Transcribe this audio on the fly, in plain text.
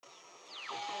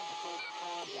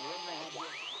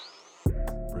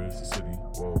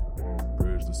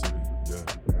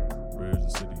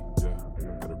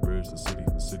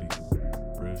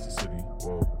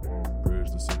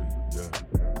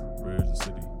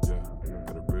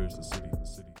Bridge the City.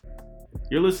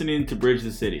 You're listening to Bridge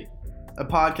the City, a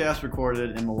podcast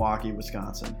recorded in Milwaukee,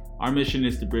 Wisconsin. Our mission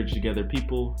is to bridge together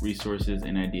people, resources,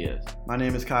 and ideas. My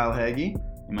name is Kyle Hagee.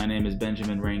 And my name is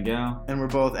Benjamin Rangel. And we're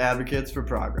both advocates for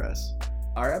progress.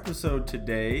 Our episode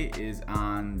today is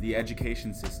on the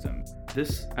education system.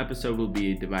 This episode will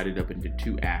be divided up into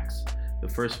two acts. The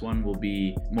first one will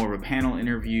be more of a panel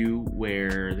interview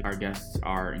where our guests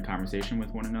are in conversation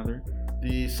with one another.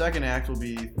 The second act will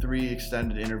be 3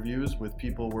 extended interviews with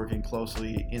people working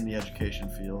closely in the education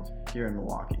field here in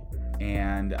Milwaukee.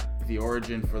 And the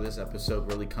origin for this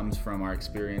episode really comes from our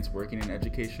experience working in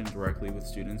education directly with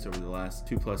students over the last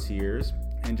 2+ years,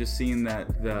 and just seeing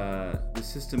that the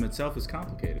system itself is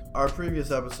complicated. Our previous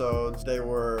episodes, they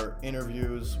were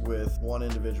interviews with one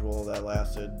individual that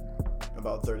lasted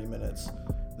about 30 minutes.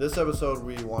 This episode,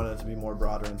 we wanted it to be more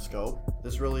broader in scope.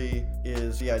 This really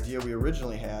is the idea we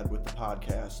originally had with the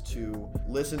podcast, to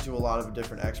listen to a lot of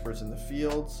different experts in the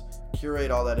fields, curate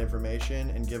all that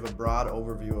information, and give a broad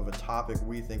overview of a topic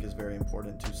we think is very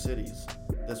important to cities,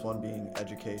 this one being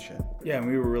education. Yeah, and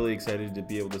we were really excited to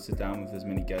be able to sit down with as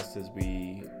many guests as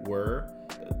we were,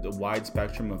 the wide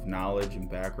spectrum of knowledge and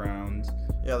backgrounds.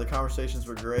 Yeah, the conversations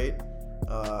were great.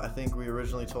 I think we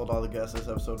originally told all the guests this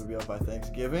episode would be up by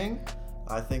Thanksgiving.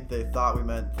 I think they thought we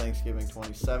meant Thanksgiving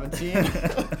 2017,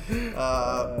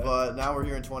 but now we're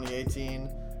here in 2018.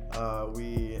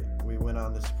 We went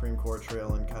on the Supreme Court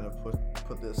trail and kind of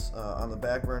put this on the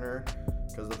back burner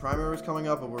because the primary was coming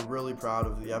up, but we're really proud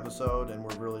of the episode and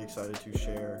we're really excited to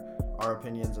share our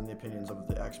opinions and the opinions of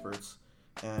the experts.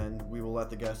 And we will let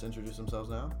the guests introduce themselves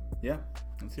now. Yeah,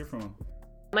 let's hear from them.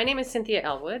 My name is Cynthia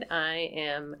Elwood. I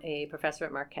am a professor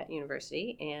at Marquette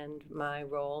University, and my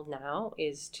role now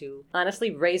is to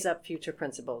honestly raise up future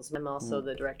principals. I'm also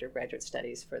the Director of Graduate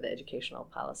Studies for the Educational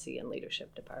Policy and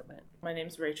Leadership Department. My name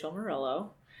is Rachel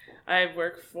Morello. I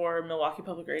work for Milwaukee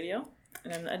Public Radio,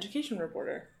 and I'm the education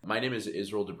reporter. My name is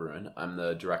Israel DeBruin. I'm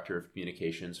the Director of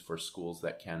Communications for Schools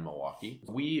That Can Milwaukee.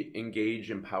 We engage,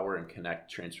 empower, and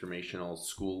connect transformational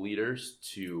school leaders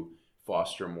to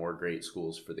foster more great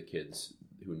schools for the kids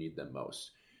who need them most.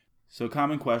 So a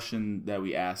common question that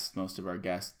we asked most of our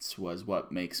guests was,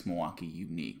 what makes Milwaukee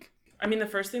unique? I mean, the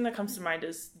first thing that comes to mind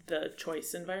is the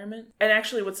choice environment. And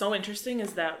actually what's so interesting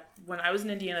is that when I was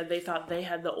in Indiana, they thought they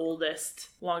had the oldest,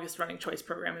 longest running choice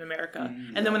program in America.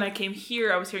 And then when I came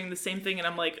here, I was hearing the same thing and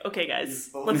I'm like, okay guys,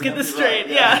 let's get this straight.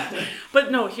 Right, yeah.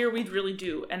 But no, here we really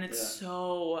do. And it's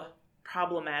so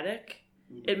problematic.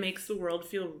 It makes the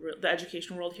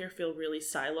education world here feel really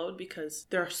siloed because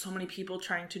there are so many people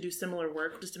trying to do similar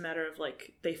work. Just a matter of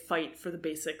they fight for the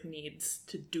basic needs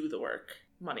to do the work.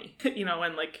 Money,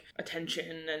 and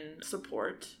attention and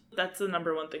support. That's the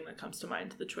number one thing that comes to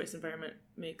mind. The choice environment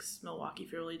makes Milwaukee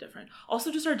feel really different.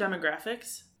 Also just our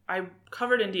demographics. I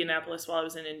covered Indianapolis while I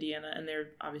was in Indiana, and they're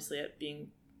obviously at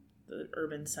being the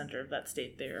urban center of that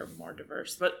state, they are more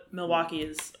diverse. But Milwaukee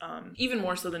is even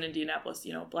more so than Indianapolis.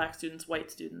 Black students,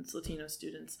 white students, Latino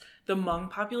students. The Hmong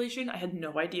population, I had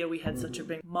no idea we had such a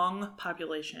big Hmong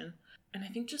population. And I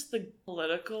think just the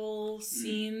political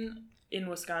scene in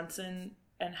Wisconsin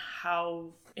and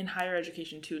how in higher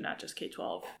education too, not just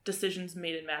K-12, decisions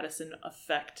made in Madison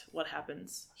affect what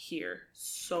happens here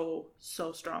so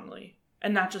strongly.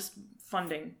 And not just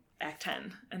funding Act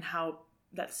 10 and how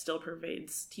that still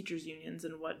pervades teachers' unions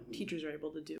and what teachers are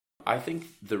able to do. I think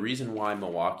the reason why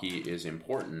Milwaukee is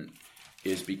important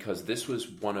is because this was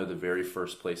one of the very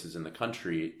first places in the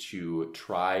country to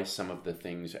try some of the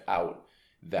things out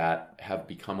that have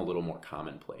become a little more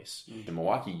commonplace. And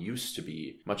Milwaukee used to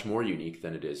be much more unique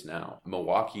than it is now.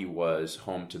 Milwaukee was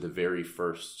home to the very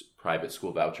first private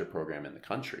school voucher program in the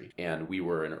country, and we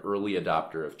were an early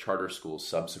adopter of charter schools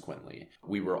subsequently.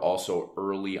 We were also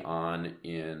early on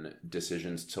in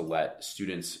decisions to let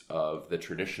students of the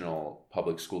traditional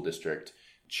public school district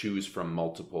choose from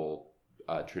multiple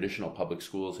traditional public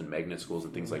schools and magnet schools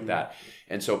and things like that.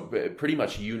 And so pretty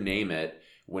much you name it,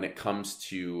 when it comes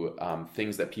to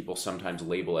things that people sometimes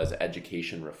label as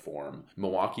education reform,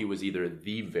 Milwaukee was either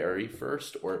the very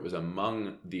first or it was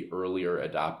among the earlier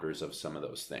adopters of some of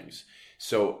those things.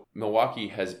 So Milwaukee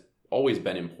has always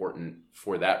been important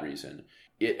for that reason.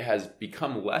 It has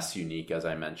become less unique, as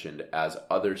I mentioned, as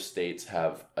other states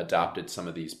have adopted some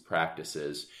of these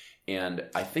practices. And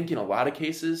I think in a lot of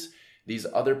cases, these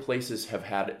other places have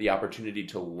had the opportunity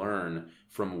to learn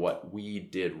from what we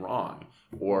did wrong,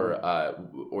 or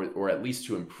at least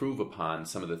to improve upon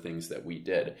some of the things that we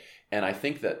did. And I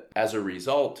think that as a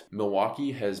result,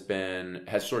 Milwaukee has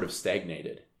sort of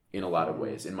stagnated in a lot of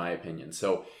ways, in my opinion.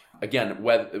 So again,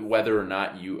 whether or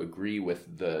not you agree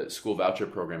with the school voucher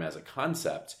program as a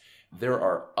concept, There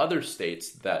are other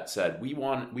states that said, we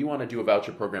want to do a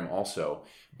voucher program also,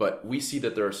 but we see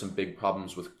that there are some big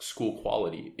problems with school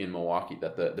quality in Milwaukee,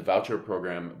 that the voucher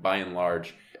program, by and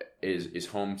large, is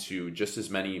home to just as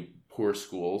many poor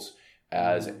schools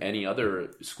as any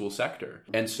other school sector.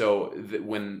 And so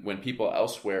when people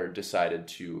elsewhere decided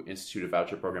to institute a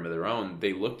voucher program of their own,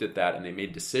 they looked at that and they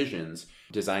made decisions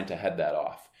designed to head that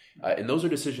off. And those are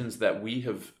decisions that we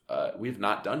have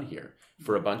not done here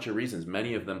for a bunch of reasons,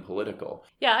 many of them political.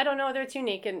 Yeah, I don't know whether it's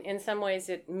unique. In some ways,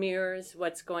 it mirrors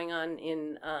what's going on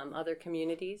in other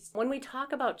communities. When we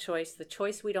talk about choice, the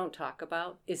choice we don't talk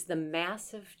about is the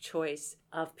massive choice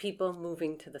of people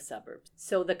moving to the suburbs.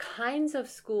 So the kinds of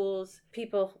schools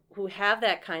people who have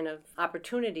that kind of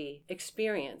opportunity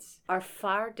experience are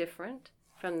far different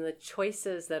from the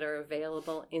choices that are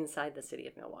available inside the city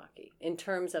of Milwaukee in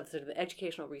terms of sort of the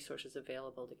educational resources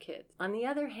available to kids. On the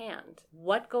other hand,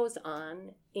 what goes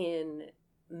on in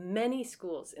many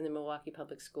schools in the Milwaukee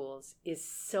Public Schools is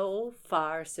so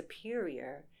far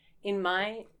superior, in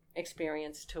my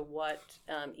experience, to what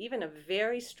even a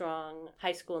very strong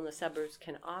high school in the suburbs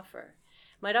can offer.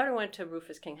 My daughter went to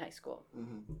Rufus King High School,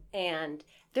 and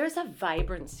there's a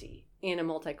vibrancy in a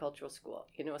multicultural school,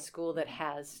 a school that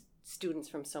has students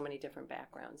from so many different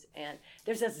backgrounds. And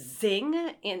there's a zing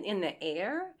in the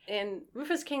air. And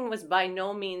Rufus King was by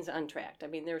no means untracked. I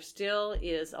mean, there still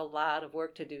is a lot of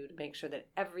work to do to make sure that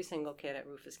every single kid at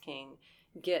Rufus King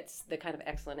gets the kind of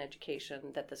excellent education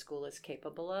that the school is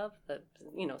capable of,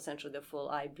 essentially the full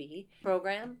IB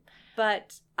program.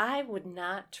 But I would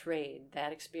not trade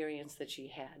that experience that she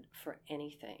had for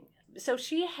anything. So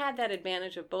she had that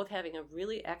advantage of both having a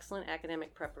really excellent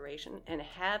academic preparation and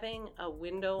having a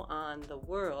window on the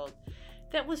world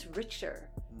that was richer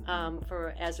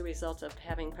as a result of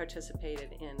having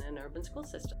participated in an urban school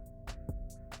system.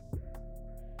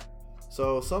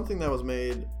 So something that was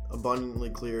made abundantly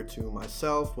clear to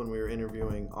myself when we were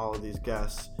interviewing all of these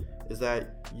guests is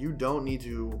that you don't need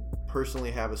to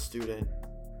personally have a student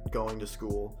going to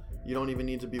school. You don't even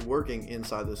need to be working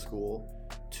inside the school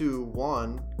to,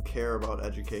 one, care about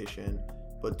education,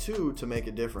 but two, to make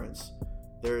a difference.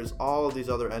 There's all of these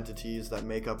other entities that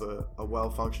make up a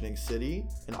well-functioning city,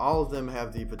 and all of them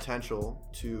have the potential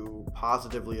to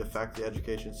positively affect the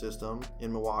education system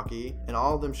in Milwaukee, and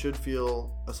all of them should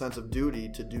feel a sense of duty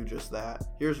to do just that.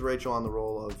 Here's Rachel on the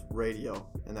role of radio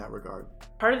in that regard.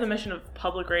 Part of the mission of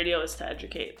public radio is to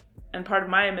educate. And part of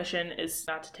my mission is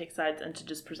not to take sides and to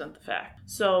just present the fact.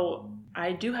 So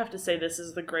I do have to say this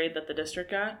is the grade that the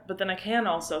district got, but then I can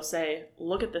also say,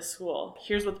 look at this school.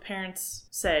 Here's what the parents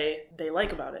say they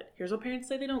like about it. Here's what parents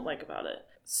say they don't like about it.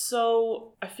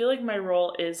 So I feel like my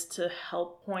role is to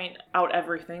help point out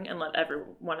everything and let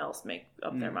everyone else make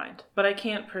up their mind. But I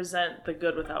can't present the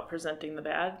good without presenting the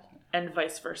bad, and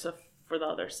vice versa for the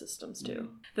other systems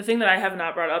too. The thing that I have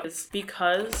not brought up is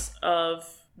because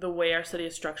of the way our city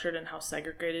is structured and how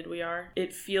segregated we are,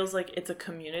 it feels like it's a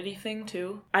community thing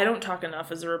too. I don't talk enough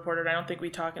as a reporter. I don't think we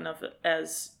talk enough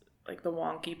as like the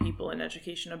wonky people in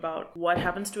education about what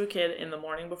happens to a kid in the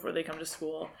morning before they come to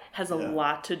school has a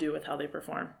lot to do with how they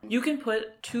perform. You can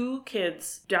put two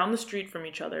kids down the street from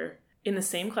each other in the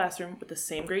same classroom with the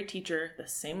same great teacher, the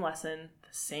same lesson,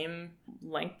 the same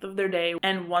length of their day,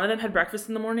 and one of them had breakfast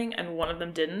in the morning and one of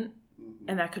them didn't.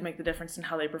 And that could make the difference in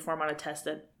how they perform on a test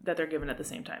that they're given at the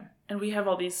same time. And we have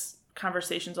all these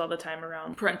conversations all the time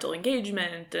around parental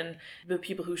engagement, and the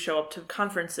people who show up to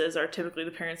conferences are typically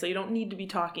the parents that you don't need to be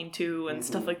talking to and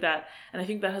stuff like that. And I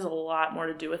think that has a lot more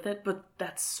to do with it, but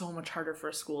that's so much harder for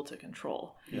a school to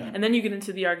control. Yeah. And then you get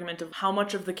into the argument of how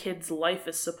much of the kid's life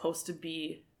is supposed to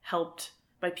be helped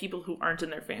by people who aren't in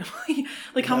their family.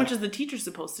 Like, how much is the teacher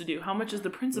supposed to do? How much is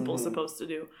the principal supposed to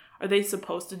do? Are they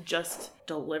supposed to just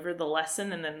deliver the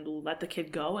lesson and then let the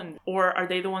kid go? Or are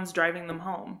they the ones driving them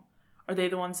home? Are they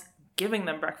the ones giving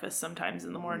them breakfast sometimes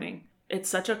in the morning? It's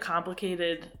such a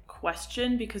complicated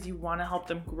question because you want to help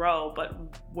them grow, but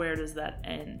where does that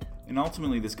end? And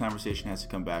ultimately, this conversation has to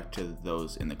come back to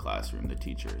those in the classroom, the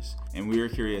teachers. And we were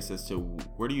curious as to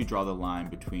where do you draw the line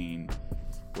between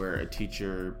where a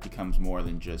teacher becomes more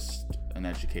than just an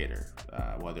educator,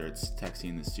 whether it's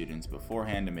texting the students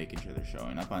beforehand and making sure they're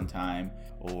showing up on time,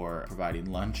 or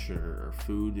providing lunch or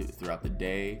food throughout the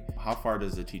day. How far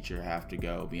does a teacher have to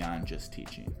go beyond just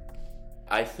teaching?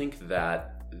 I think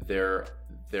that there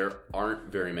aren't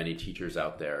very many teachers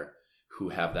out there who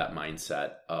have that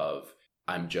mindset of,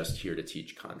 I'm just here to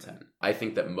teach content. I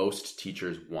think that most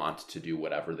teachers want to do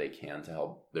whatever they can to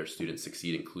help their students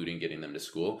succeed, including getting them to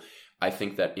school. I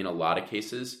think that in a lot of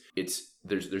cases,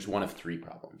 there's one of three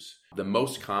problems. The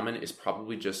most common is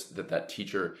probably just that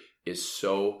teacher is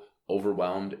so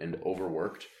overwhelmed and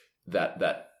overworked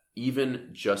that even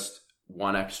just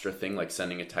one extra thing like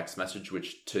sending a text message,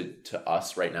 which to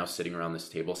us right now sitting around this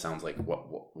table sounds like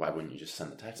why wouldn't you just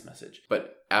send the text message?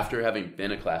 But after having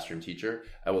been a classroom teacher,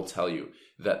 I will tell you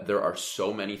that there are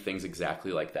so many things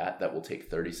exactly like that will take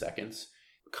 30 seconds.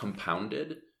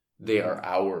 Compounded, they are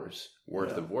hours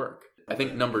worth of work. I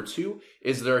think number 2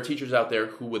 is there are teachers out there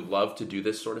who would love to do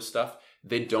this sort of stuff.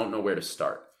 They don't know where to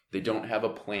start. They don't have a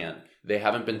plan. They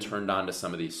haven't been turned on to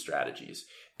some of these strategies.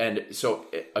 And so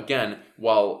again,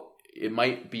 while it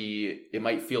might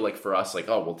feel like for us, like,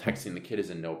 oh, well, texting the kid is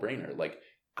a no-brainer. Like,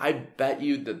 I bet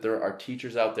you that there are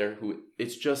teachers out there who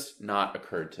it's just not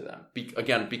occurred to them.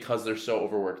 Again, because they're so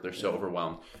overworked, they're so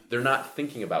overwhelmed. They're not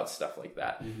thinking about stuff like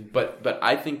that. Mm-hmm. But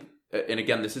I think, and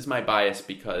again, this is my bias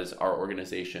because our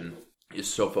organization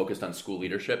is so focused on school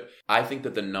leadership. I think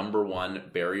that the number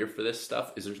one barrier for this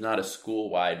stuff is there's not a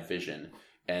school-wide vision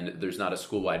and there's not a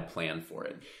school-wide plan for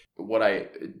it. What I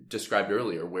described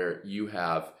earlier, where you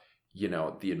have,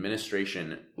 the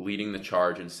administration leading the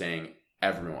charge and saying,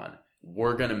 everyone,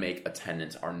 we're going to make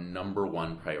attendance our number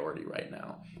one priority right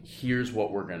now. Here's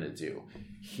what we're going to do.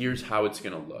 Here's how it's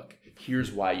going to look.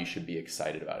 Here's why you should be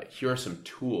excited about it. Here are some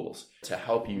tools to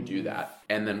help you do that.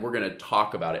 And then we're going to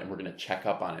talk about it and we're going to check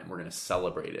up on it and we're going to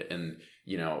celebrate it. And,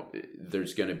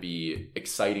 there's going to be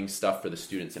exciting stuff for the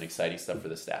students and exciting stuff for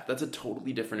the staff. That's a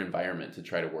totally different environment to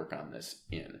try to work on this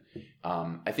in.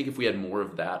 I think if we had more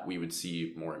of that, we would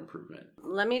see more improvement.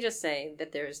 Let me just say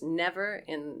that there's never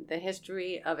in the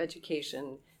history of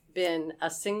education been a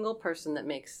single person that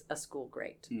makes a school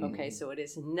great. Okay, so it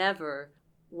is never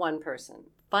one person.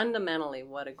 Fundamentally,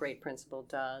 what a great principal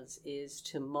does is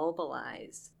to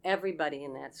mobilize everybody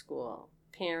in that school,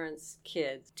 parents,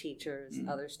 kids, teachers,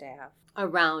 other staff,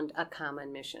 around a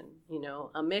common mission.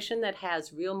 A mission that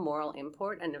has real moral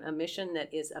import and a mission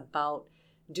that is about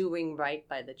doing right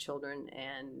by the children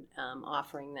and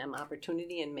offering them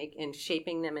opportunity and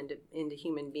shaping them into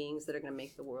human beings that are going to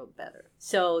make the world better.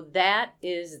 So that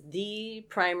is the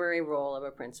primary role of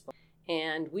a principal.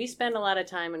 And we spend a lot of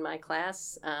time in my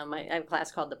class. I have a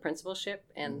class called the Principalship,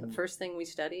 and the first thing we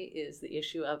study is the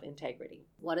issue of integrity.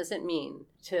 What does it mean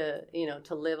to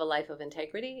live a life of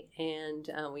integrity? And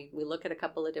we look at a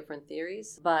couple of different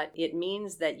theories, but it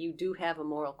means that you do have a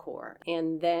moral core,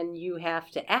 and then you have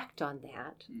to act on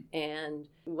that. And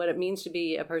what it means to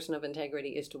be a person of integrity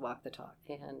is to walk the talk,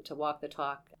 and to walk the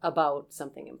talk about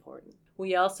something important.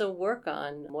 We also work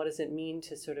on what does it mean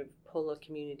to sort of pull a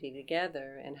community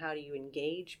together, and how do you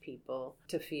engage people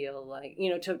to feel like,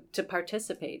 to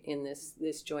participate in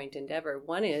this joint endeavor.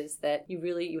 One is that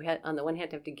you had, on the one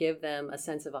hand, have to give them a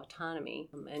sense of autonomy.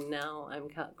 And now I'm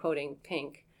quoting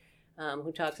Pink,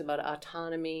 who talks about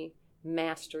autonomy,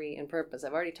 mastery, and purpose.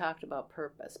 I've already talked about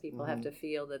purpose. People have to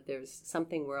feel that there's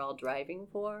something we're all driving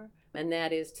for. And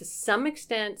that is, to some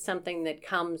extent, something that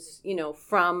comes,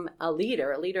 from a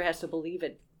leader. A leader has to believe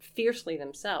it fiercely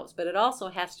themselves, but it also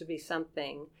has to be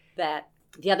something that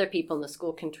the other people in the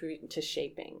school contribute to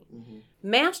shaping.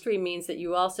 Mastery means that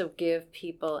you also give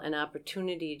people an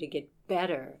opportunity to get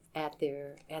better at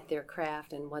their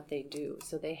craft and what they do.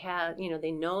 So they have,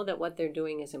 they know that what they're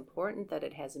doing is important, that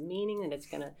it has meaning, that it's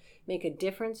going to make a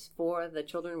difference for the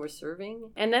children we're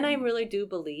serving. And then I really do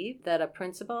believe that a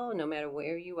principal, no matter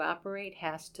where you operate,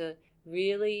 has to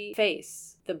really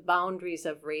face the boundaries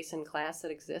of race and class that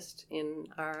exist in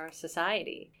our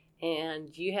society.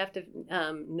 And you have to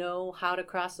know how to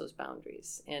cross those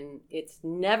boundaries. And it's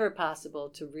never possible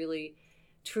to really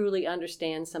truly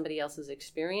understand somebody else's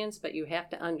experience, but you have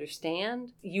to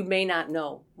understand you may not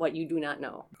know what you do not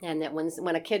know. And that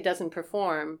when a kid doesn't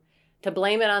perform, to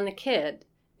blame it on the kid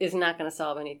is not going to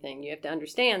solve anything. You have to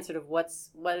understand sort of what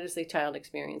is the child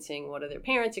experiencing, what are their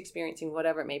parents experiencing,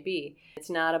 whatever it may be.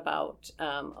 It's not about,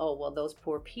 those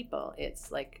poor people.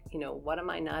 It's like, what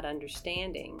am I not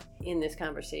understanding in this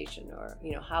conversation? Or,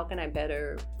 how can I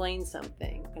better explain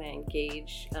something? How can I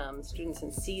engage students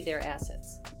and see their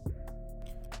assets?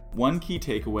 One key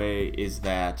takeaway is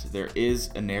that there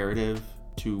is a narrative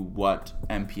to what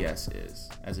MPS is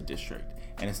as a district,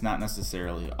 and it's not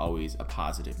necessarily always a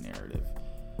positive narrative.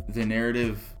 The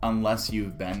narrative, unless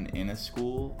you've been in a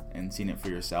school and seen it for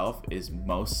yourself, is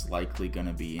most likely going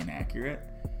to be inaccurate.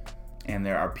 And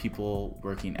there are people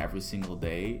working every single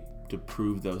day to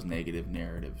prove those negative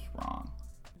narratives wrong.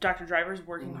 Dr. Driver's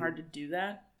working hard to do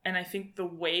that. And I think the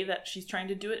way that she's trying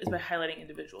to do it is by highlighting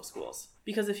individual schools.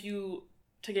 Because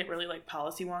to get really like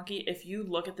policy wonky, if you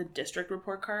look at the district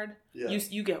report card,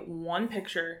 you get one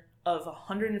picture of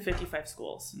 155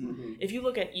 schools. Mm-hmm. If you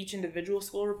look at each individual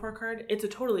school report card, it's a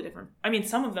totally different. I mean,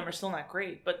 some of them are still not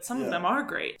great, but some of them are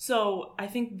great. So I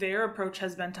think their approach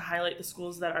has been to highlight the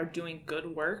schools that are doing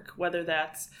good work, whether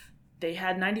that's they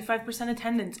had 95%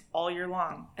 attendance all year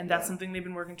long, and that's something they've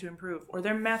been working to improve, or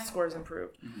their math scores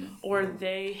improved, or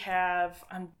they've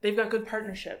got good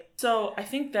partnership. So I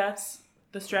think that's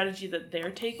the strategy that they're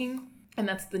taking. And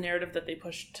that's the narrative that they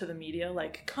push to the media.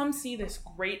 Like, come see this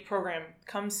great program.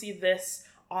 Come see this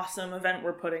awesome event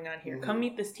we're putting on here. Come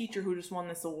meet this teacher who just won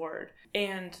this award.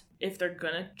 And if they're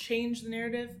going to change the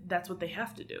narrative, that's what they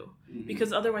have to do.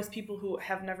 Because otherwise people who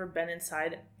have never been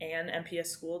inside an MPS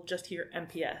school just hear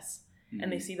MPS. And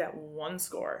they see that one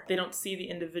score. They don't see the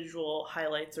individual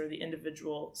highlights or the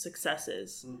individual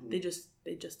successes. They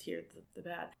just hear the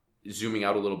bad. Zooming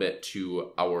out a little bit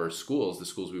to our schools, the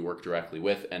schools we work directly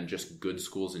with, and just good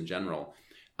schools in general,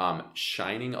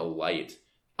 shining a light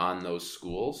on those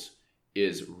schools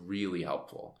is really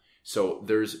helpful. So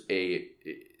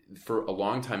for a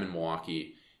long time in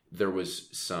Milwaukee, there was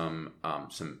some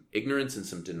ignorance and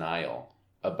some denial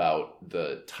about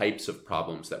the types of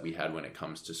problems that we had when it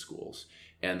comes to schools.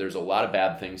 And there's a lot of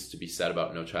bad things to be said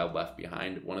about No Child Left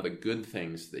Behind. One of the good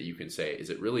things that you can say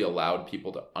is it really allowed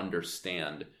people to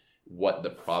understand what the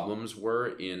problems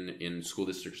were in school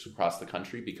districts across the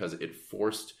country, because it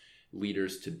forced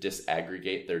leaders to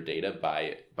disaggregate their data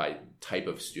by type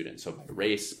of student. So by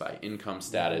race, by income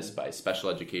status, by special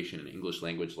education and English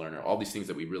language learner, all these things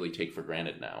that we really take for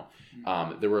granted now.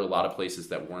 There were a lot of places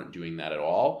that weren't doing that at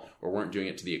all, or weren't doing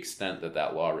it to the extent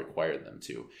that law required them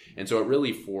to. And so it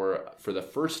really, for the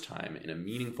first time in a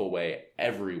meaningful way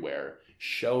everywhere,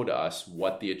 showed us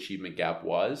what the achievement gap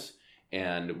was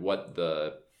and what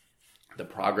the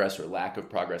progress or lack of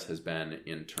progress has been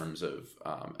in terms of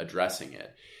addressing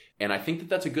it. And I think that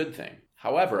that's a good thing.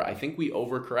 However, I think we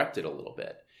overcorrected a little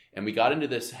bit. And we got into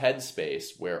this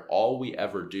headspace where all we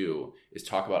ever do is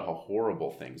talk about how horrible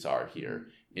things are here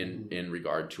in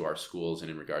regard to our schools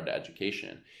and in regard to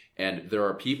education. And there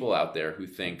are people out there who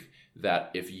think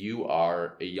that if you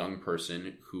are a young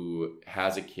person who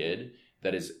has a kid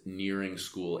that is nearing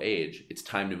school age, it's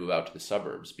time to move out to the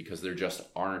suburbs because there just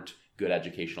aren't good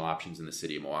educational options in the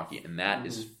city of Milwaukee. And that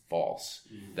is false.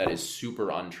 That is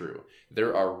super untrue.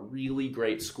 There are really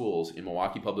great schools in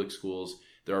Milwaukee Public Schools.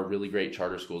 There are really great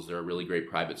charter schools. There are really great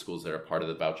private schools that are part of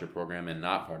the voucher program and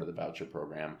not part of the voucher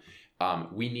program.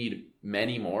 We need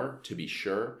many more, to be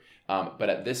sure. But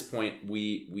at this point,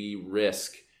 we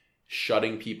risk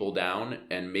shutting people down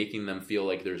and making them feel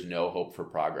like there's no hope for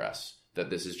progress,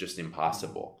 that this is just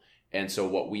impossible. And so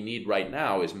what we need right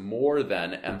now is more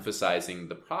than emphasizing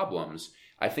the problems.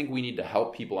 I think we need to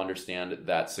help people understand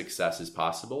that success is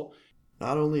possible.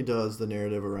 Not only does the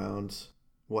narrative around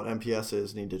what MPS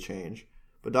is need to change,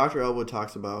 but Dr. Elwood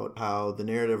talks about how the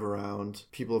narrative around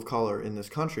people of color in this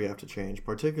country have to change,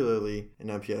 particularly in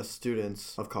MPS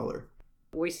students of color.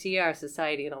 We see our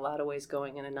society in a lot of ways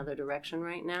going in another direction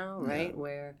right now, right?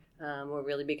 Where we're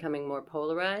really becoming more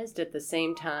polarized. At the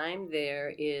same time,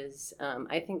 there is,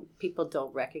 I think people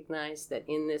don't recognize that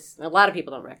a lot of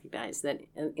people don't recognize that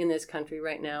in this country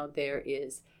right now, there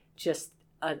is just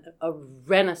a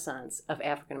renaissance of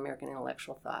African-American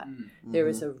intellectual thought. Mm-hmm. There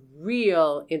is a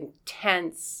real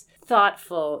intense,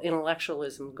 thoughtful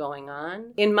intellectualism going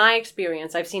on. In my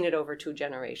experience, I've seen it over 2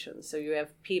 generations. So you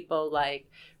have people like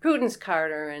Prudence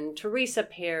Carter and Teresa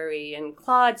Perry and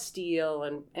Claude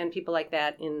Steele and people like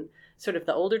that in sort of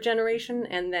the older generation.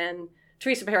 And then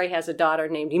Teresa Perry has a daughter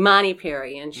named Imani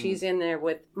Perry, and she's in there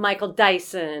with Michael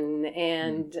Dyson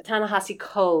and Ta-Nehisi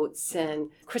Coates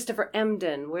and Christopher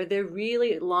Emdin, where they're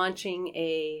really launching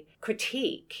a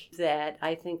critique that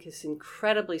I think is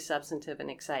incredibly substantive and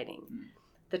exciting.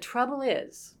 The trouble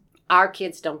is, our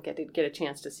kids don't get a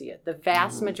chance to see it. The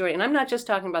vast majority, and I'm not just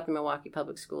talking about the Milwaukee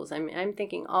Public Schools, I'm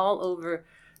thinking all over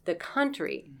the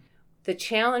country. The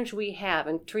challenge we have,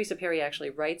 and Teresa Perry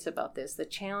actually writes about this, the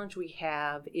challenge we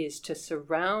have is to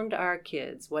surround our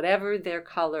kids, whatever their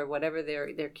color, whatever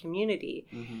their community,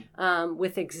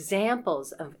 with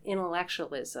examples of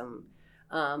intellectualism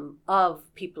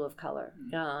of people of color.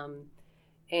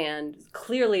 And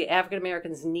clearly, African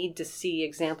Americans need to see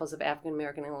examples of African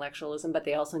American intellectualism, but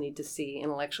they also need to see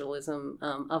intellectualism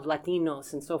of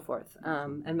Latinos and so forth,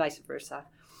 and vice versa.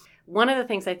 One of the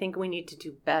things I think we need to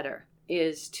do better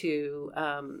is to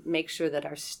make sure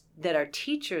that our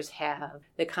teachers have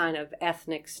the kind of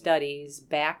ethnic studies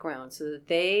background so that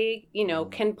they,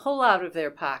 can pull out of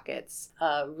their pockets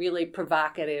a really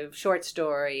provocative short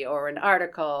story or an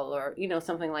article or,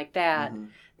 something like that,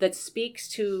 that speaks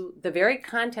to the very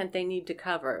content they need to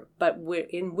cover, but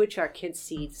in which our kids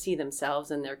see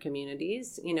themselves and their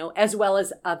communities, as well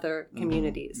as other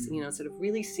communities, sort of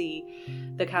really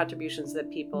see the contributions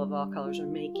that people of all colors are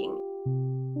making.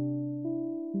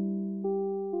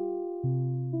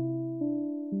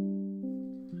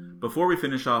 Before we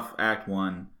finish off Act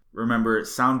 1, remember,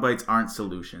 sound bites aren't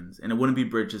solutions, and it wouldn't be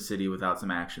Bridge the City without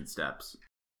some action steps.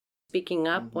 Speaking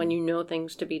up when you know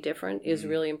things to be different is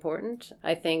really important.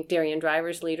 I think Darian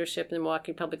Driver's leadership in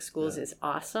Milwaukee Public Schools is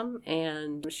awesome,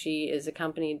 and she is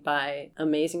accompanied by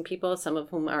amazing people, some of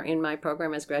whom are in my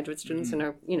program as graduate students and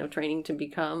are, training to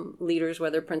become leaders,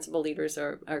 whether principal leaders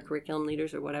or curriculum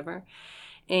leaders or whatever.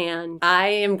 And I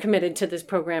am committed to this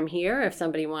program here. If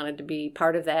somebody wanted to be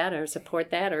part of that or support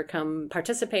that or come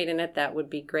participate in it, that would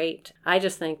be great. I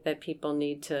just think that people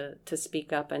need to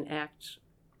speak up and act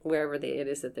wherever it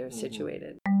is that they're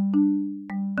situated.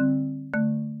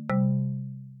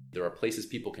 There are places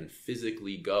people can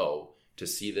physically go to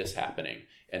see this happening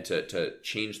and to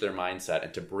change their mindset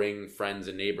and to bring friends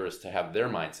and neighbors to have their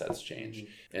mindsets change.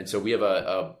 And so we have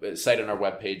a site on our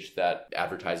webpage that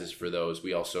advertises for those.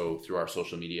 We also, through our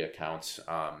social media accounts,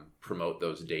 promote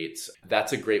those dates.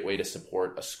 That's a great way to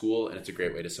support a school, and it's a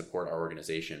great way to support our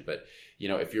organization. But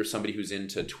if you're somebody who's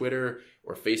into Twitter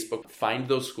or Facebook, find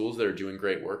those schools that are doing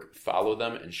great work, follow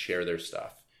them, and share their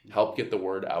stuff. Help get the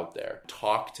word out there.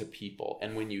 Talk to people.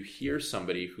 And when you hear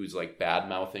somebody who's like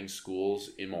bad-mouthing schools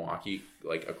in Milwaukee,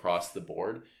 like across the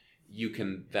board, you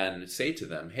can then say to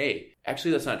them, hey,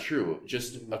 actually, that's not true.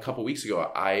 Just a couple weeks ago,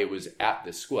 I was at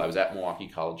this school. I was at Milwaukee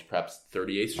College Prep's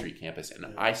 38th Street campus, and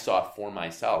I saw for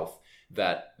myself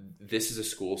that this is a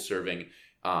school serving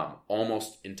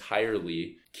almost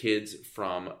entirely kids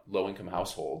from low-income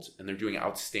households, and they're doing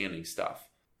outstanding stuff.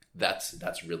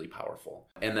 That's really powerful.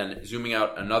 And then zooming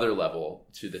out another level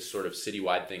to this sort of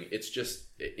citywide thing, it's just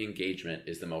engagement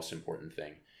is the most important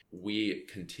thing. We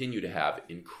continue to have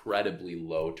incredibly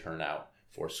low turnout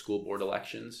for school board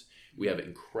elections. We have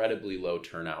incredibly low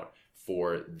turnout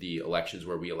for the elections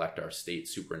where we elect our state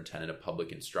superintendent of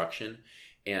public instruction.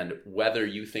 And whether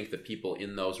you think the people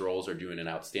in those roles are doing an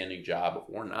outstanding job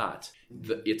or not,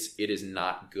 it is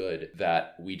not good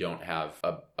that we don't have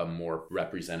a more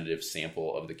representative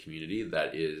sample of the community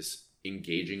that is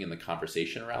engaging in the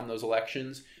conversation around those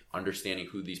elections, understanding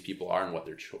who these people are and what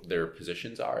their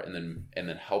positions are, and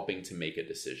then helping to make a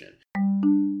decision.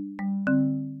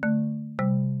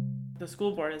 The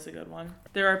school board is a good one.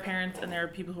 There are parents and there are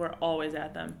people who are always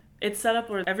at them. It's set up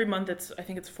where every month I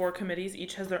think it's 4 committees,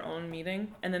 each has their own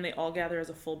meeting, and then they all gather as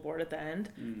a full board at the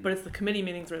end. But it's the committee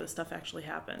meetings where the stuff actually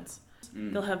happens.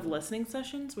 They'll have listening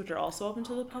sessions, which are also open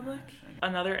to the public.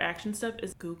 Another action step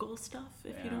is Google stuff,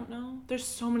 if you don't know. There's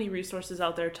so many resources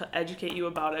out there to educate you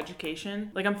about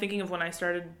education. Like, I'm thinking of when I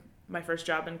started my first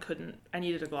job and I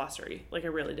needed a glossary. Like, I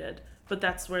really did. But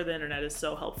that's where the internet is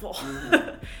so helpful.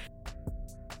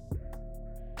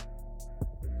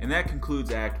 And that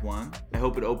concludes Act 1. I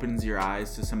hope it opens your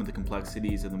eyes to some of the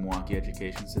complexities of the Milwaukee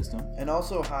education system. And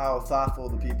also how thoughtful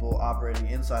the people operating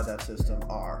inside that system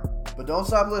are. But don't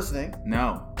stop listening.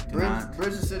 No, do not.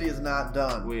 Bridge the City is not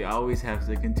done. We always have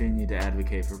to continue to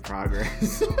advocate for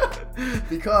progress.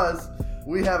 Because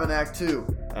we have an Act 2.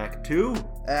 Act 2?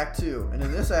 Act 2. And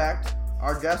in this act,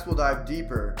 our guests will dive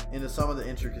deeper into some of the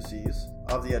intricacies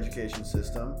of the education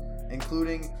system,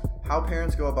 including how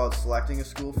parents go about selecting a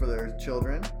school for their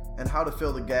children and how to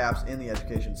fill the gaps in the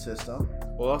education system.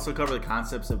 We'll also cover the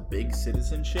concepts of big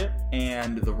citizenship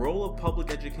and the role of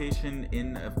public education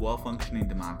in a well-functioning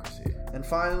democracy. And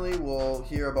finally, we'll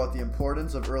hear about the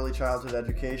importance of early childhood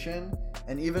education,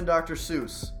 and even Dr.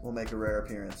 Seuss will make a rare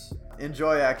appearance.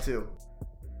 Enjoy Act 2.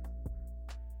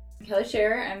 Kelly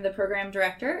Scherer. I'm the program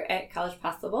director at College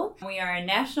Possible. We are a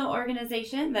national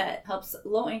organization that helps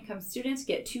low-income students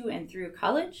get to and through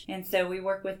college. And so we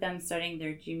work with them starting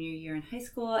their junior year in high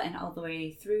school and all the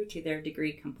way through to their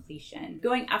degree completion.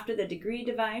 Going after the degree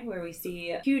divide, where we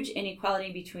see huge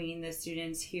inequality between the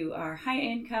students who are high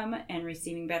income and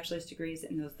receiving bachelor's degrees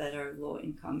and those that are low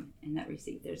income and that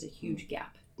receive. There's a huge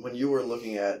gap. When you were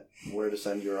looking at where to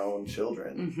send your own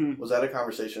children, was that a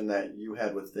conversation that you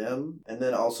had with them? And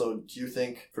then also, do you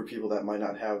think for people that might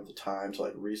not have the time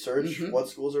to research what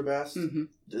schools are best,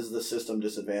 does the system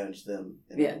disadvantage them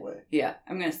in any way? Yeah,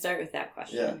 I'm going to start with that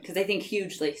question because I think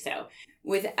hugely so.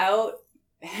 Without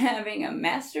having a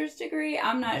master's degree,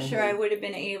 I'm not sure I would have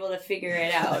been able to figure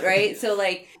it out, right? So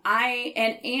like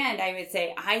I would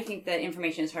say I think the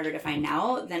information is harder to find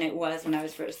now than it was when I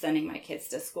was first sending my kids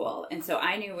to school. And so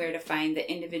I knew where to find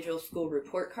the individual school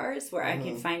report cards where I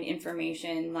could find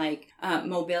information like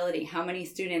mobility, how many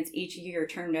students each year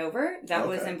turned over. That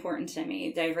was important to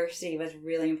me. Diversity was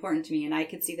really important to me, and I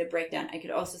could see the breakdown. I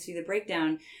could also see the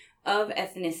breakdown of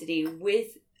ethnicity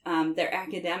with their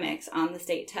academics on the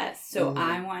state test. So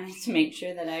I wanted to make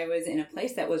sure that I was in a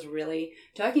place that was really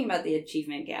talking about the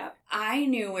achievement gap. I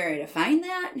knew where to find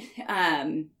that.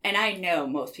 And I know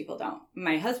most people don't.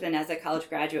 My husband, as a college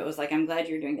graduate, was like, I'm glad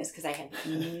you're doing this because I had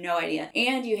no idea.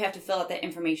 And you have to fill out that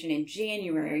information in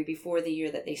January before the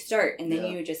year that they start. And then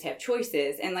you just have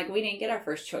choices. And like, we didn't get our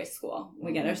first choice school.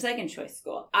 We got our second choice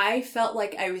school. I felt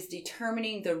like I was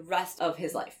determining the rest of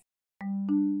his life.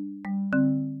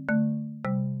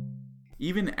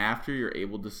 Even after you're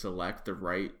able to select the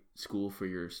right school for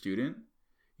your student,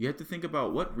 you have to think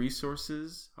about what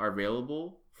resources are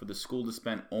available for the school to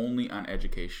spend only on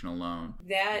education alone.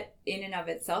 That in and of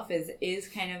itself is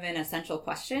kind of an essential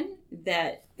question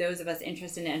that those of us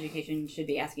interested in education should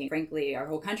be asking. Frankly, our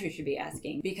whole country should be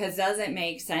asking, because does it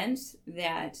make sense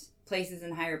that places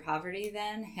in higher poverty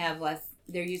then have less,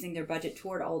 they're using their budget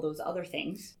toward all those other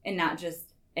things and not just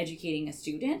educating a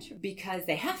student because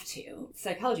they have to.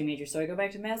 Psychology major, so I go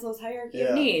back to Maslow's hierarchy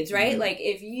of needs, right? Like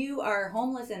if you are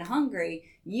homeless and hungry,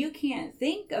 you can't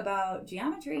think about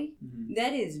geometry.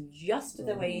 That is just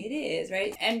the way it is,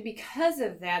 right? And because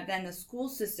of that, then the school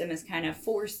system is kind of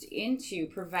forced into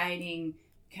providing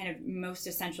kind of most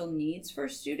essential needs for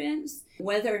students,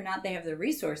 whether or not they have the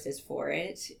resources for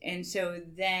it. And so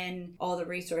then all the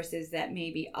resources that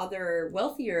maybe other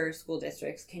wealthier school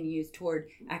districts can use toward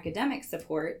academic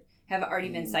support have already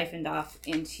been siphoned off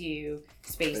into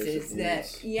spaces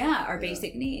that are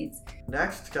basic needs.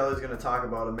 Next, Kelly's going to talk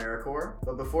about AmeriCorps,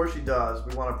 but before she does,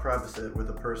 we want to preface it with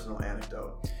a personal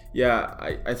anecdote. Yeah,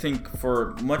 I think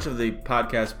for much of the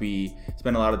podcast, we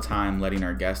spend a lot of time letting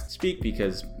our guests speak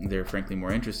because they're frankly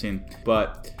more interesting.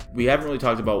 But we haven't really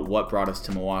talked about what brought us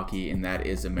to Milwaukee, and that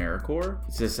is AmeriCorps.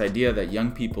 It's this idea that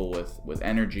young people with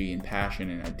energy and passion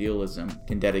and idealism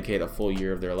can dedicate a full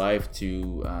year of their life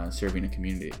to serving a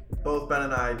community. Both Ben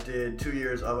and I did 2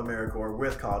 years of AmeriCorps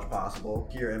with College Possible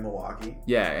here in Milwaukee.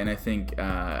 Yeah, and I think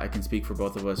I can speak for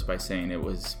both of us by saying it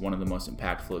was one of the most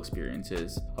impactful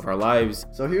experiences of our lives.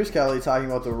 So here's Kelly talking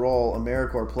about the role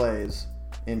AmeriCorps plays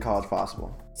in College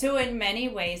Possible. So in many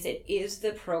ways, it is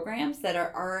the programs that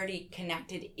are already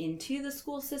connected into the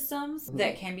school systems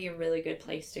that can be a really good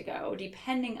place to go,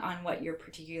 depending on what your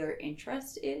particular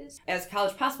interest is. As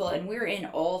College Possible, and we're in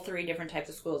all three different types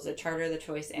of schools, the charter, the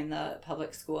choice, and the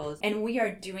public schools. And we are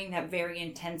doing that very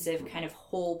intensive kind of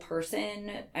whole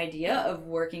person idea of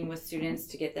working with students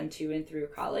to get them to and through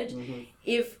college.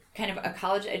 If kind of a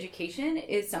college education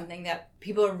is something that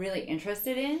people are really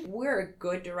interested in, we're a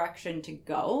good direction to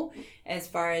go as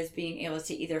far as being able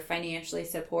to either financially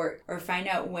support or find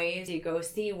out ways to go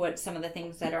see what some of the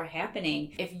things that are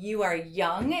happening. If you are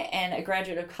young and a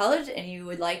graduate of college and you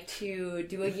would like to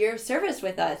do a year of service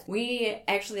with us, we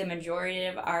actually, the majority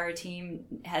of our team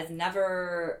has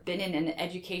never been in an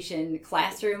education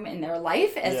classroom in their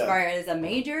life as far as a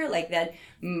major, like that.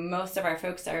 Most of our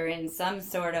folks are in some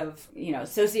sort of,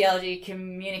 sociology,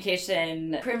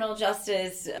 communication, criminal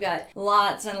justice. We've got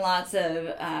lots and lots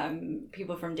of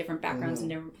people from different backgrounds and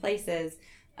different places.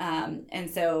 And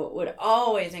so would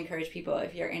always encourage people,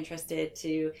 if you're interested,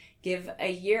 to give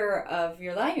a year of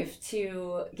your life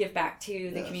to give back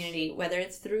to the community, whether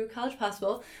it's through College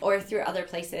Possible or through other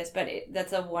places. But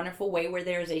that's a wonderful way where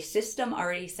there's a system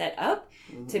already set up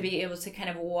to be able to kind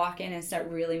of walk in and start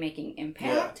really making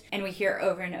impact. And we hear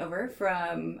over and over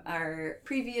from our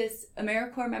previous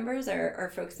AmeriCorps members,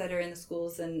 our folks that are in the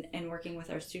schools and working with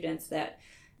our students, that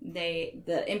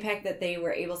the impact that they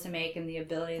were able to make and the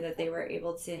ability that they were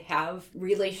able to have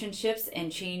relationships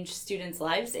and change students'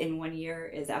 lives in 1 year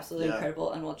is absolutely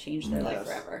incredible and will change their life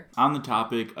forever. On the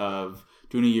topic of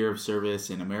doing a year of service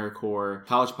in AmeriCorps,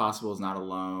 College Possible is not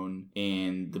alone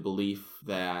in the belief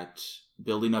that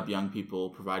building up young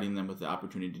people, providing them with the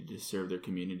opportunity to serve their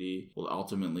community, will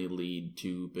ultimately lead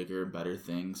to bigger and better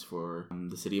things for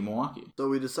the city of Milwaukee. So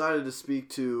we decided to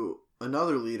speak to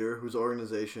another leader whose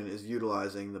organization is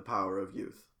utilizing the power of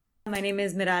youth. My name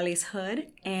is Miralis Hood,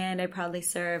 and I proudly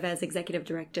serve as Executive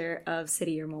Director of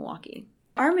City Year Milwaukee.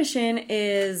 Our mission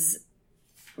is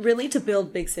really to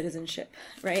build big citizenship,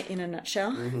 right, in a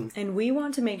nutshell. And we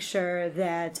want to make sure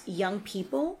that young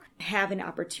people have an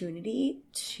opportunity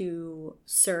to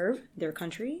serve their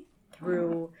country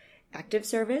through active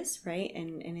service, right?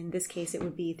 And in this case, it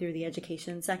would be through the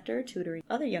education sector, tutoring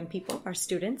other young people, our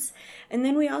students. And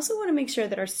then we also want to make sure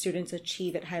that our students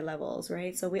achieve at high levels,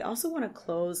 right? So we also want to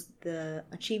close the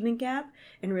achievement gap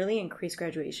and really increase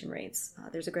graduation rates.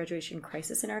 There's a graduation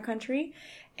crisis in our country,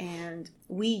 and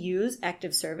we use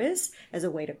active service as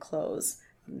a way to close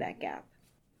that gap.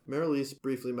 Marilise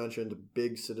briefly mentioned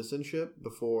big citizenship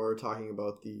before talking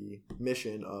about the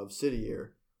mission of City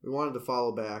Year. We wanted to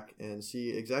follow back and see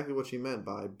exactly what she meant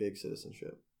by big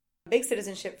citizenship. Big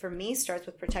citizenship for me starts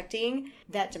with protecting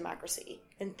that democracy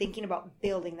and thinking about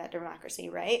building that democracy,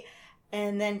 right?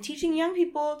 And then teaching young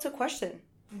people to question.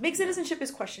 Big citizenship is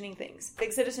questioning things.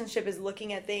 Big citizenship is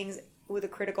looking at things with a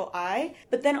critical eye,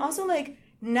 but then also like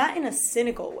not in a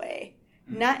cynical way,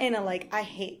 not in a like I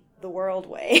hate the world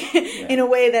way, in a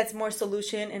way that's more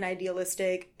solution and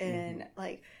idealistic and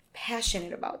like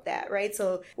passionate about that, right?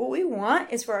 So what we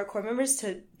want is for our core members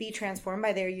to be transformed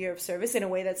by their year of service in a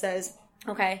way that says,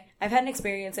 okay, I've had an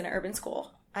experience in an urban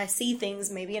school. I see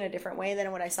things maybe in a different way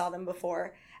than when I saw them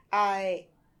before. I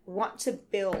want to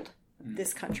build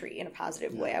this country in a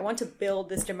positive way. I want to build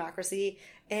this democracy,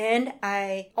 and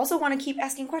I also want to keep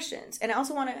asking questions, and I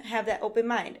also want to have that open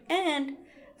mind, and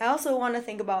I also want to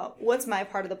think about what's my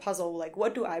part of the puzzle, like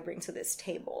what do I bring to this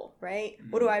table, right?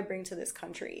 What do I bring to this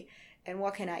country? And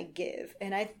what can I give?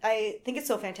 And I think it's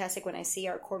so fantastic when I see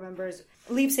our core members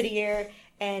leave City Year,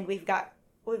 and we've got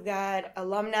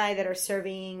alumni that are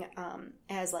serving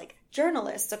as like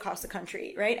journalists across the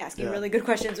country, right? Asking really good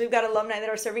questions. We've got alumni that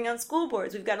are serving on school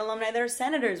boards. We've got alumni that are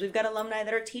senators. We've got alumni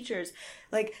that are teachers,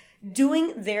 like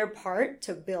doing their part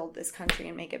to build this country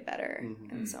and make it better.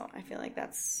 And so I feel like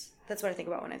that's what I think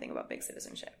about when I think about big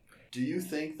citizenship. Do you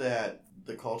think that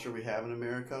the culture we have in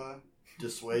America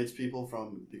dissuades people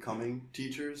from becoming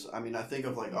teachers? I mean, I think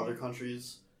of like other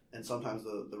countries, and sometimes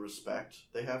the respect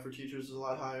they have for teachers is a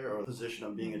lot higher, or the position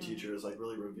of being a teacher is like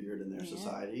really revered in their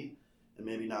society, and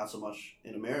maybe not so much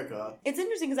in America. It's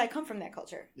interesting because I come from that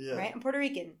culture, right? I'm Puerto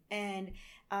Rican, and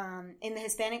in the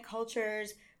Hispanic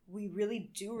cultures, we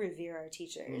really do revere our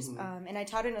teachers. And I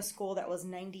taught in a school that was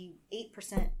 98%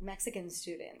 Mexican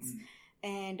students.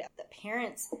 And the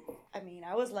parents, I mean,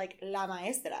 I was like la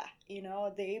maestra, you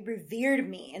know, they revered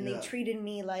me and they treated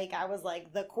me like I was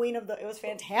like the queen of it was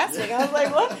fantastic. I was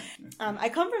like, what? I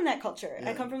come from that culture.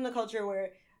 I come from the culture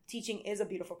where teaching is a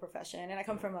beautiful profession. And I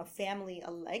come from a family,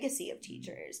 a legacy of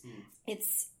teachers.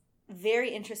 It's very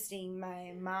interesting.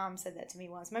 My mom said that to me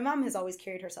once. My mom has always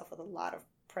carried herself with a lot of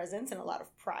presence and a lot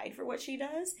of pride for what she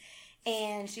does.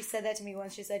 And she said that to me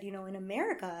once. She said, you know, in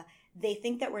America, they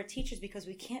think that we're teachers because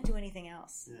we can't do anything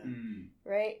else.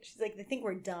 Right? She's like, they think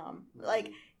we're dumb.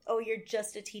 Like, oh, you're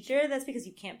just a teacher? That's because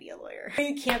you can't be a lawyer.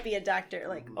 You can't be a doctor.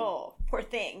 Like, oh, poor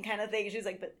thing kind of thing. She's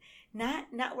like, but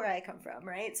not where I come from,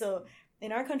 right? So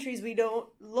in our countries, we don't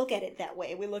look at it that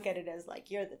way. We look at it as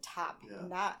like, you're the top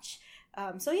notch.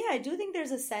 So yeah, I do think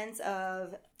there's a sense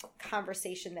of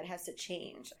conversation that has to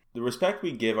change. The respect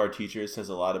we give our teachers says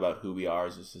a lot about who we are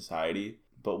as a society.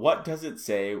 But what does it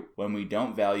say when we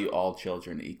don't value all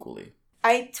children equally?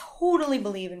 I totally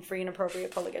believe in free and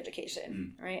appropriate public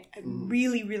education, right? I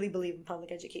really, really believe in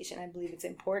public education. I believe it's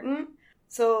important.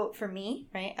 So for me,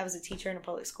 right, I was a teacher in a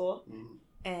public school,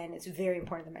 and it's very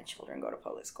important that my children go to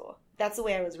public school. That's the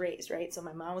way I was raised, right? So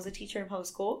my mom was a teacher in public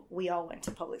school. We all went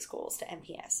to public schools, to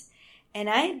MPS. And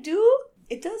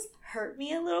it does hurt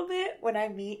me a little bit when I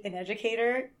meet an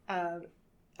educator,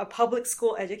 a public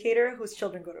school educator whose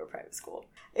children go to a private school.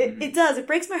 It does. It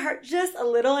breaks my heart just a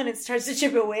little, and it starts to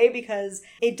chip away because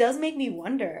it does make me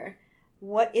wonder,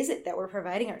 what is it that we're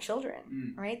providing our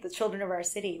children, right? The children of our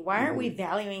city. Why aren't we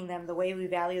valuing them the way we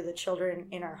value the children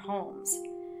in our homes?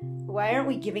 Why aren't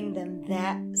we giving them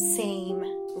that same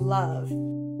love?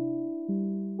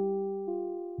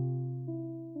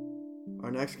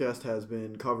 Our next guest has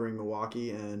been covering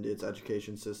Milwaukee and its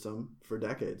education system for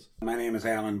decades. My name is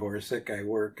Alan Borsick. I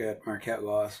work at Marquette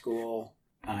Law School.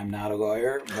 I'm not a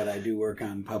lawyer, but I do work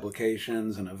on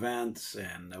publications and events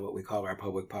and what we call our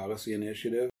public policy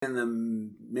initiative. In the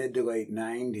mid to late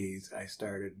 90s,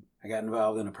 I got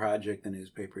involved in a project the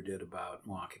newspaper did about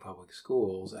Milwaukee Public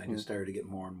Schools. I just started to get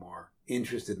more and more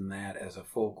interested in that as a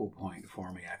focal point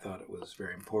for me. I thought it was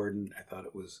very important. I thought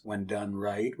it was, when done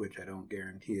right, which I don't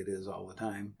guarantee it is all the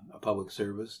time, a public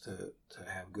service to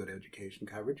have good education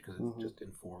coverage because it just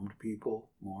informed people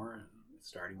more,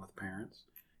 starting with parents.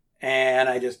 And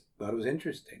I just thought it was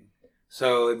interesting.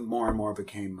 So it more and more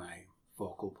became my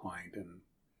focal point. And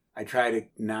I try to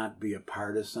not be a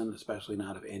partisan, especially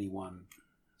not of any one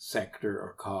sector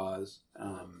or cause.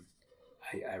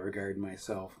 I regard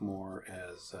myself more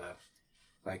as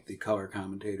like the color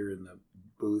commentator in the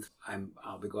booth.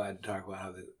 I'll be glad to talk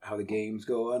about how the game's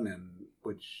going and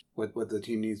what the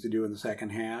team needs to do in the second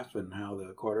half and how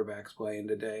the quarterback's playing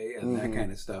today and that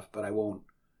kind of stuff. But I won't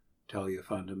tell you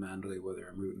fundamentally whether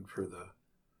I'm rooting for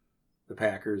the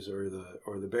Packers or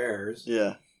the Bears.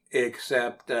 Yeah.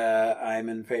 Except I'm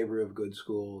in favor of good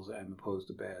schools. I'm opposed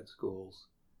to bad schools.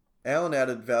 Alan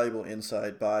added valuable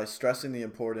insight by stressing the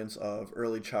importance of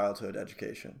early childhood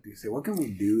education. You say, what can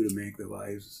we do to make the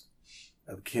lives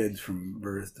of kids from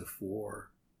birth to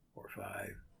 4 or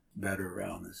 5 better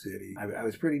around the city? I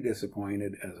was pretty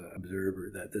disappointed as an observer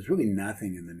that there's really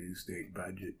nothing in the new state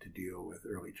budget to deal with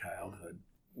early childhood.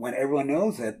 When everyone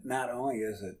knows that not only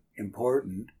is it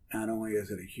important, not only is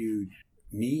it a huge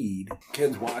need,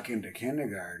 kids walk into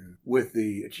kindergarten with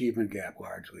the achievement gap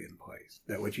largely in place.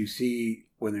 That what you see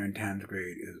when they're in 10th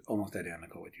grade is almost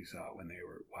identical to what you saw when they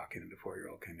were walking into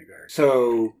 4-year-old kindergarten.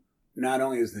 So not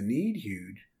only is the need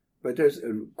huge, but there's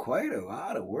quite a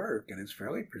lot of work, and it's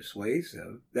fairly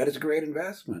persuasive, that it's a great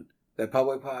investment. That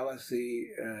public policy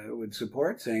would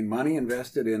support, saying money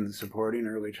invested in supporting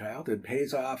early childhood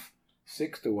pays off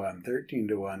 6 to 1, 13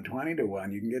 to 1, 20 to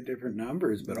 1. You can get different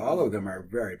numbers, but all of them are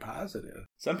very positive.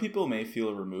 Some people may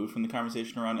feel removed from the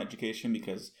conversation around education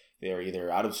because they are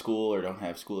either out of school or don't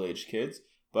have school-aged kids.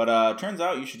 But turns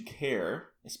out you should care,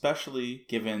 especially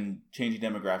given changing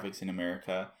demographics in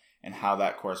America and how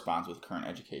that corresponds with current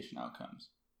education outcomes.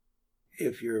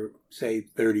 If you're, say,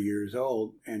 30 years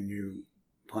old and you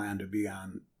plan to be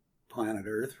on planet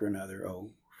Earth for another,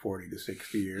 40 to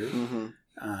 60 years,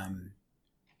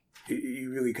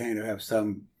 you really kind of have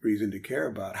some reason to care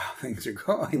about how things are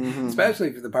going, especially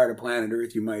if the part of planet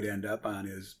Earth you might end up on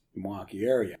is the Milwaukee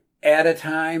area. At a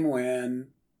time when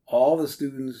all the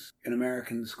students in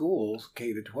American schools,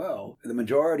 K to 12, the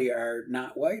majority are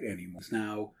not white anymore. It's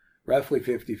now roughly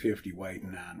 50-50 white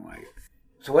and non-white.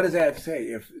 So what does that say?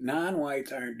 If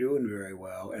non-whites aren't doing very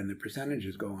well and the percentage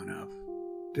is going up,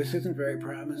 this isn't very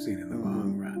promising in the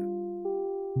long run.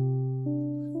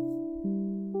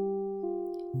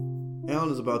 Alan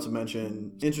is about to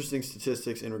mention interesting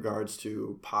statistics in regards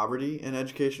to poverty and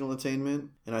educational attainment,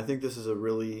 and I think this is a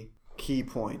really key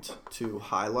point to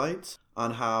highlight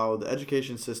on how the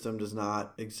education system does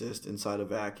not exist inside a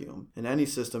vacuum. And any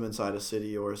system inside a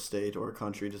city or a state or a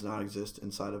country does not exist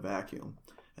inside a vacuum.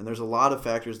 And there's a lot of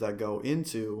factors that go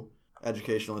into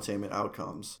educational attainment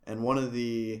outcomes. And one of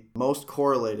the most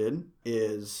correlated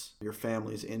is your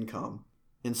family's income.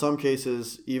 In some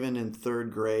cases, even in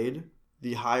 3rd grade,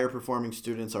 the higher performing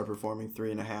students are performing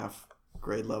 3.5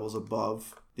 grade levels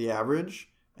above the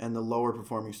average, and the lower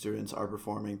performing students are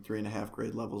performing 3.5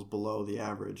 grade levels below the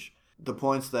average. The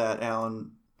points that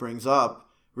Alan brings up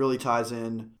really ties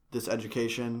in this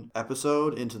education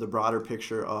episode into the broader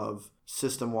picture of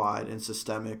system-wide and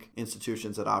systemic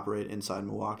institutions that operate inside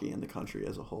Milwaukee and the country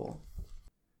as a whole.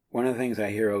 One of the things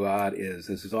I hear a lot is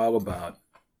this is all about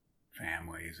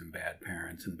families and bad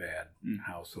parents and bad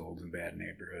households and bad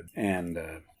neighborhoods and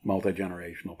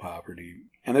multi-generational poverty.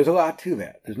 And there's a lot to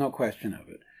that. There's no question of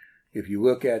it. If you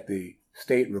look at the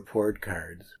state report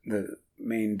cards, the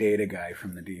main data guy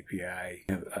from the DPI,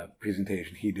 a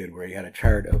presentation he did where he had a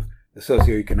chart of the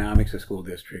socioeconomics of school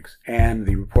districts and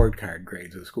the report card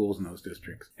grades of the schools in those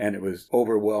districts. And it was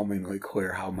overwhelmingly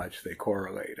clear how much they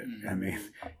correlated. I mean,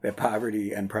 that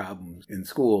poverty and problems in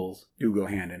schools do go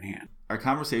hand in hand. Our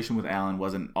conversation with Alan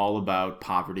wasn't all about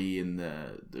poverty and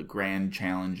the grand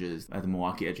challenges that the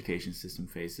Milwaukee education system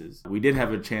faces. We did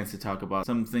have a chance to talk about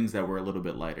some things that were a little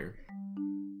bit lighter.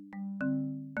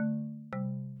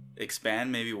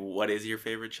 Expand, maybe what is your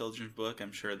favorite children's book?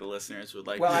 I'm sure the listeners would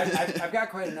like to. Well, I've got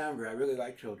quite a number. I really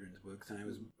like children's books, and I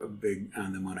was big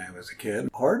on them when I was a kid.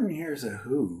 Horton Hears a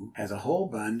Who has a whole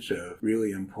bunch of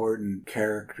really important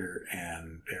character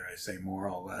and, dare I say,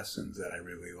 moral lessons that I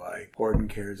really like. Horton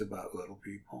cares about little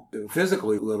people.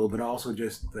 Physically little, but also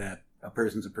just that a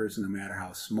person's a person no matter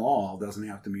how small doesn't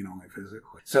have to mean only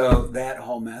physically. So that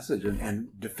whole message and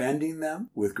defending them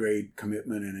with great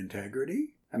commitment and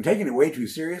integrity. I'm taking it way too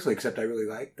seriously, except I really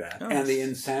like that. Oh. And the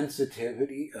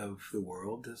insensitivity of the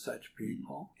world to such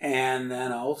people. And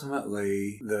then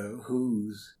ultimately the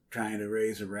Who's trying to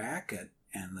raise a racket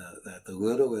and the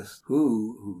littlest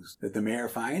that the mayor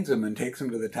finds him and takes him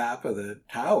to the top of the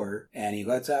tower and he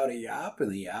lets out a yap and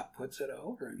the yap puts it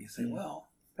over and you say,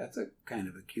 well, that's a kind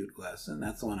of a cute lesson.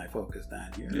 That's the one I focused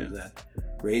on here, is that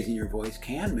raising your voice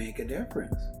can make a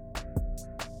difference.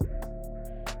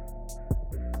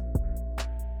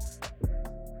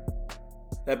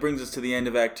 That brings us to the end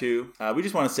of Act 2. We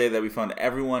just want to say that we found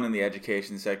everyone in the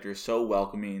education sector so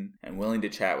welcoming and willing to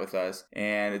chat with us.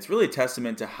 And it's really a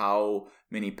testament to how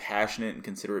many passionate and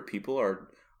considerate people are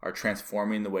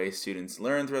transforming the way students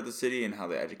learn throughout the city and how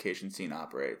the education scene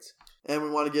operates. And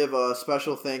we want to give a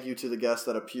special thank you to the guests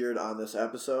that appeared on this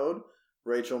episode.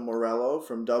 Rachel Morello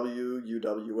from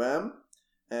WUWM.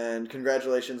 And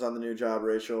congratulations on the new job,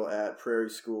 Rachel, at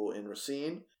Prairie School in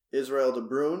Racine. Israel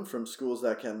DeBrun from Schools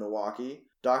That Can Milwaukee.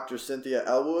 Dr. Cynthia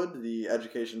Elwood, the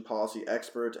education policy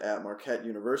expert at Marquette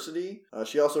University.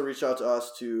 She also reached out to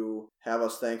us to have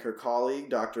us thank her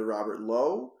colleague, Dr. Robert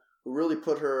Lowe, who really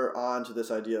put her on to this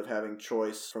idea of having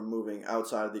choice from moving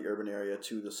outside of the urban area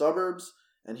to the suburbs.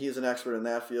 And he is an expert in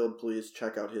that field. Please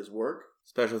check out his work.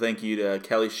 Special thank you to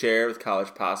Kelly Scher with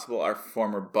College Possible, our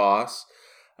former boss,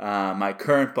 my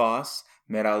current boss,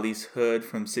 Meralis Hood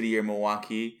from City Year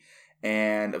Milwaukee,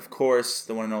 and of course,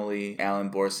 the one and only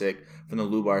Alan Borsick from the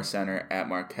Lubar Center at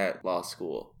Marquette Law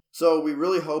School. So we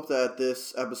really hope that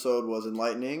this episode was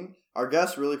enlightening. Our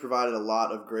guests really provided a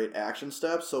lot of great action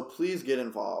steps, so please get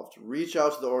involved. Reach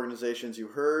out to the organizations you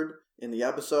heard in the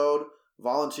episode,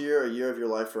 volunteer a year of your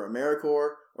life for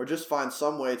AmeriCorps, or just find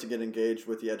some way to get engaged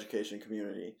with the education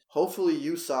community. Hopefully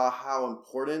you saw how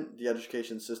important the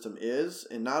education system is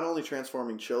in not only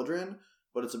transforming children,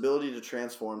 but its ability to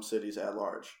transform cities at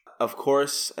large. Of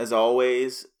course, as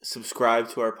always, subscribe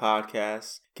to our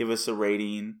podcast. Give us a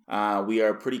rating. We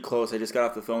are pretty close. I just got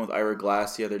off the phone with Ira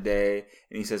Glass the other day,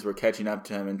 and he says we're catching up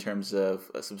to him in terms of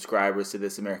subscribers to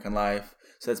This American Life.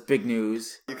 So that's big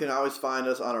news. You can always find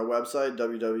us on our website,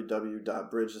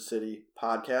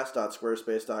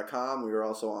 www.bridgethecitypodcast.squarespace.com. We are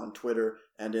also on Twitter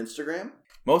and Instagram.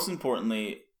 Most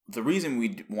importantly, the reason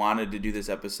we wanted to do this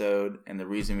episode and the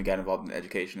reason we got involved in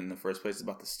education in the first place is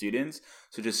about the students.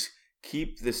 So just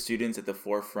keep the students at the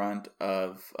forefront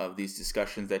of these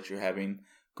discussions that you're having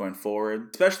going forward,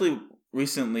 especially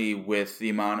recently with the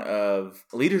amount of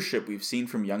leadership we've seen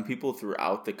from young people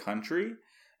throughout the country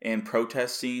and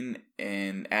protesting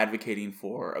and advocating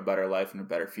for a better life and a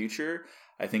better future.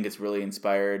 I think it's really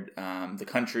inspired the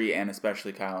country and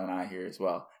especially Kyle and I here as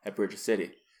well at Bridge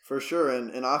City. For sure,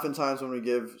 and oftentimes when we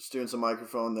give students a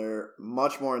microphone, they're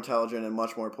much more intelligent and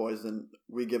much more poised than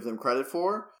we give them credit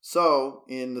for. So,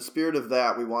 in the spirit of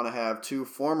that, we want to have two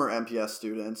former MPS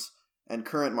students and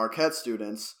current Marquette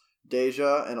students,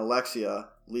 Deja and Alexia,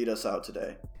 lead us out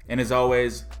today. And as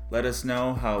always, let us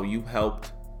know how you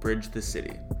helped bridge the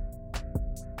city.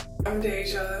 I'm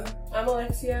Deja. I'm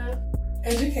Alexia.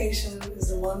 Education is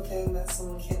the one thing that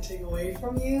someone can't take away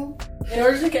from you. In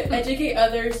order to educate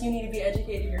others, you need to be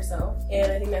educated yourself.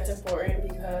 And I think that's important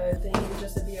because then you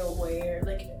just to be aware.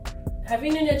 Like,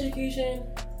 having an education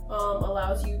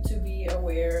allows you to be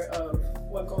aware of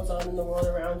what goes on in the world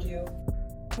around you.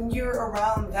 When you're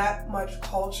around that much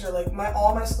culture, like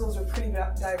all my schools are pretty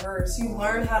diverse, you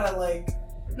learn how to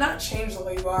not change the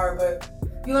way you are, but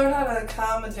you learn how to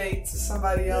accommodate to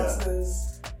somebody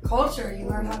else's culture. You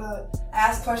learn how to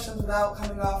ask questions without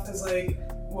coming off as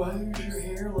why is your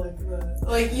hair like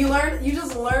that? You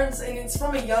just learn, and it's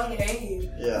from a young age.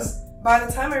 Yeah. By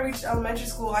the time I reached elementary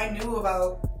school, I knew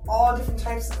about all different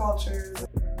types of cultures.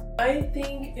 I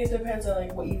think it depends on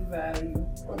what you value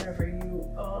whenever you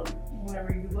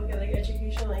look at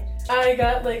education. I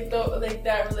got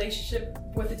that relationship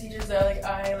with the teachers that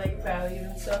I valued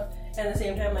and stuff. And at the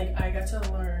same time, I got to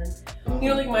learn.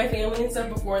 My family and stuff,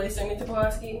 before they sent me to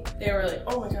Pulaski, they were like,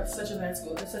 oh my god, it's such a bad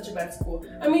school. It's such a bad school.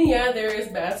 I mean, yeah, there is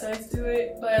bad sides to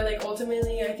it, but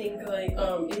ultimately, I think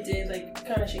it did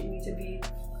kind of shape me to be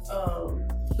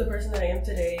the person that I am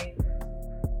today.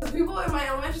 The people in my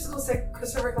elementary school said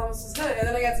Christopher Columbus was good, and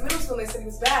then I got to middle school and they said he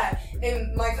was bad.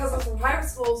 And my cousins from private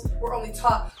schools were only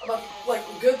taught about the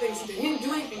good things he did. He didn't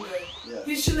do anything good. Yeah.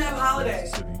 He shouldn't have a holiday.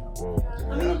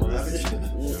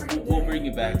 We'll bring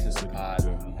you back to the pod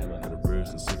when we have